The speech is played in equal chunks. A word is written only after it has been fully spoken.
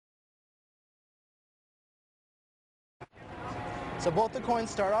So both the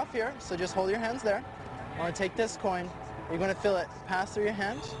coins start off here, so just hold your hands there. I want to take this coin, you're going to feel it pass through your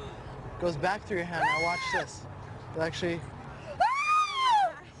hand, goes back through your hand. Now watch this. You'll actually...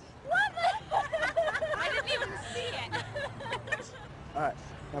 I didn't even see it. Alright,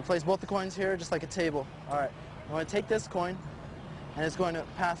 I'm going to place both the coins here just like a table. Alright, I'm going to take this coin, and it's going to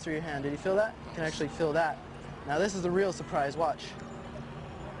pass through your hand. Did you feel that? You can actually feel that. Now this is the real surprise. Watch.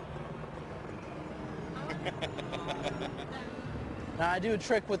 Now I do a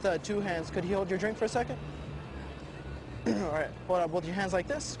trick with two hands. Could you hold your drink for a second? Alright, hold up both your hands like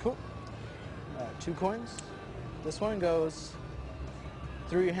this. Cool. Two coins. This one goes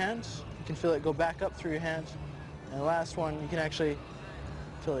through your hand. You can feel it go back up through your hand. And the last one, you can actually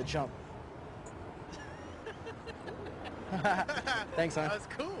feel it jump. Thanks, man. That was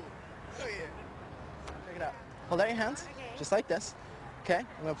cool. Oh, yeah. Check it out. Hold out your hands, just like this. Okay,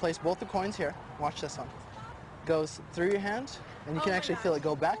 I'm going to place both the coins here. Watch this one. Goes through your hand, and you can actually feel it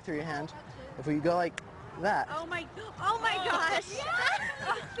go back through your hand. If we go like that. Oh my gosh. Yes!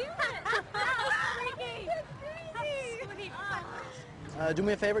 I feel it. That's crazy. Do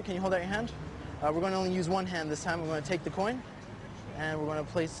me a favor, can you hold out your hand? We're going to only use one hand this time. We're going to take the coin, and we're going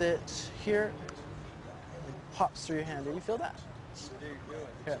to place it here. It pops through your hand. Did you feel that?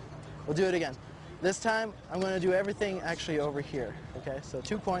 Here, we'll do it again. This time, I'm going to do everything actually over here. Okay, so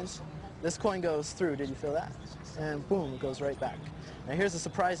two coins. This coin goes through. Did you feel that? And boom, it goes right back. Now here's the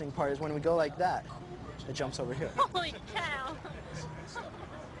surprising part is when we go like that, it jumps over here. Holy cow.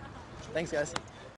 Thanks, guys.